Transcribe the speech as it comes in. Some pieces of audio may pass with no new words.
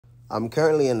I'm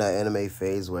currently in the anime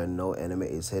phase where no anime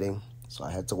is hitting. So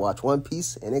I had to watch One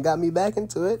Piece, and it got me back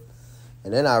into it.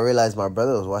 And then I realized my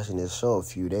brother was watching this show a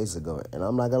few days ago. And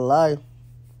I'm not gonna lie,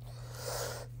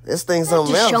 this thing's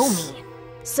something else. Show me.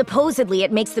 Supposedly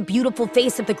it makes the beautiful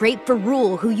face of the great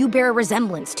Ferrule who you bear a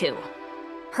resemblance to.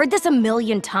 Heard this a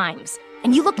million times,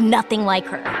 and you look nothing like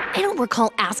her. I don't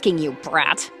recall asking you,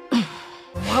 brat.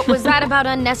 What was that about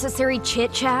unnecessary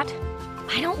chit-chat?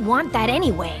 I don't want that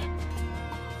anyway.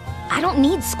 I don't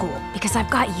need school, because I've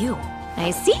got you.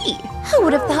 I see. Who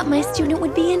would have thought my student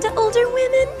would be into older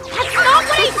women? That's not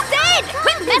what I said!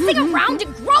 Quit messing around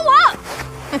and grow up!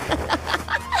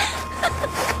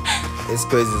 It's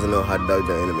crazy to know how dark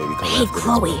the anime becomes. Hey,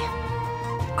 Chloe.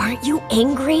 Aren't you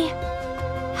angry?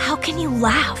 How can you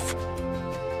laugh?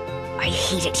 I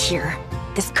hate it here.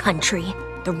 This country,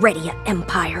 the WisterdyA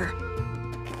Empire.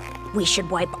 We should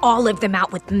wipe all of them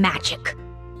out with magic.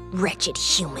 Wretched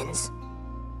humans.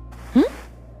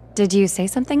 Did you say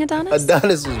something, Adonis?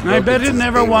 Adonis was I bet it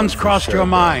never once crossed your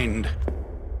mind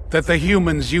that the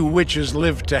humans you witches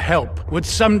lived to help would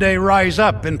someday rise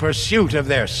up in pursuit of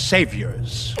their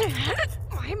saviors.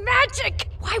 My magic!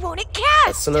 Why won't it cast?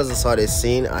 As soon as I saw this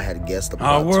scene, I had guessed the plot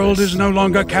Our world twist. is no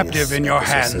longer And then captive in your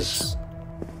hands.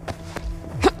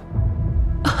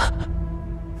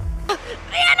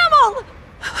 Animal!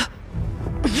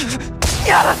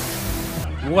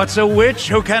 What's a witch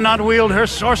who cannot wield her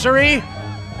sorcery?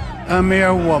 A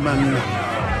mere woman.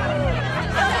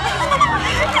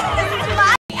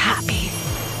 Happy.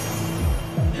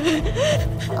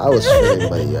 I was feeling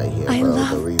buddy right here, I bro. love-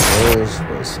 The reverse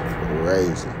was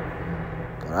crazy.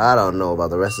 But I don't know about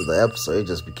the rest of the episode. It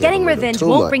just became Getting a little revenge too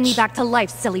won't much. bring me back to life,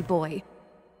 silly boy.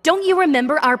 Don't you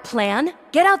remember our plan?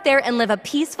 Get out there and live a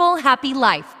peaceful, happy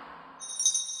life.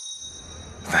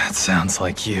 That sounds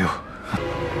like you.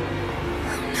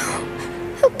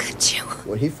 How could you?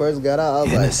 When he first got out, I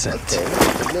was Innocent. like,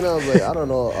 okay. Then I was like, I don't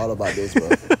know all about this, bro.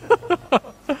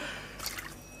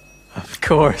 Of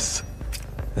course.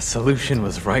 The solution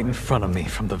was right in front of me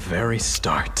from the very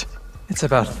start. It's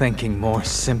about thinking more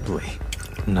simply.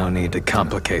 No need to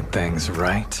complicate things,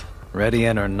 right?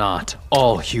 WisterdyA or not,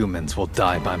 all humans will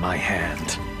die by my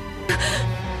hand.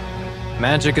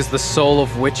 Magic is the soul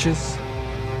of witches?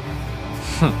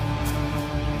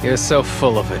 You're so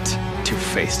full of it,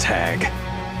 two-faced hag.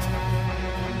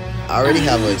 I already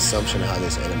have an assumption of how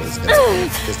this anime is gonna be,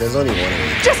 because there's only one of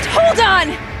them. Just hold on!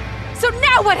 So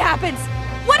now what happens?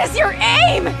 What is your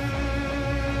aim?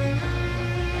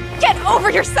 Get over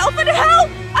yourself and help!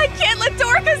 I can't let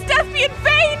Dorica's death be in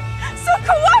vain! So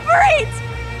cooperate!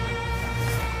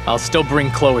 I'll still bring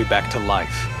Chloe back to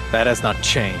life. That has not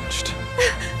changed.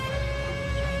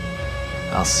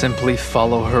 I'll simply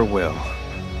follow her will.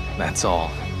 That's all.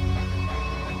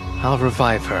 I'll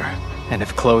revive her, and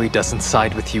if Chloe doesn't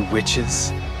side with you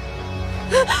witches,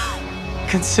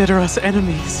 consider us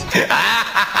enemies.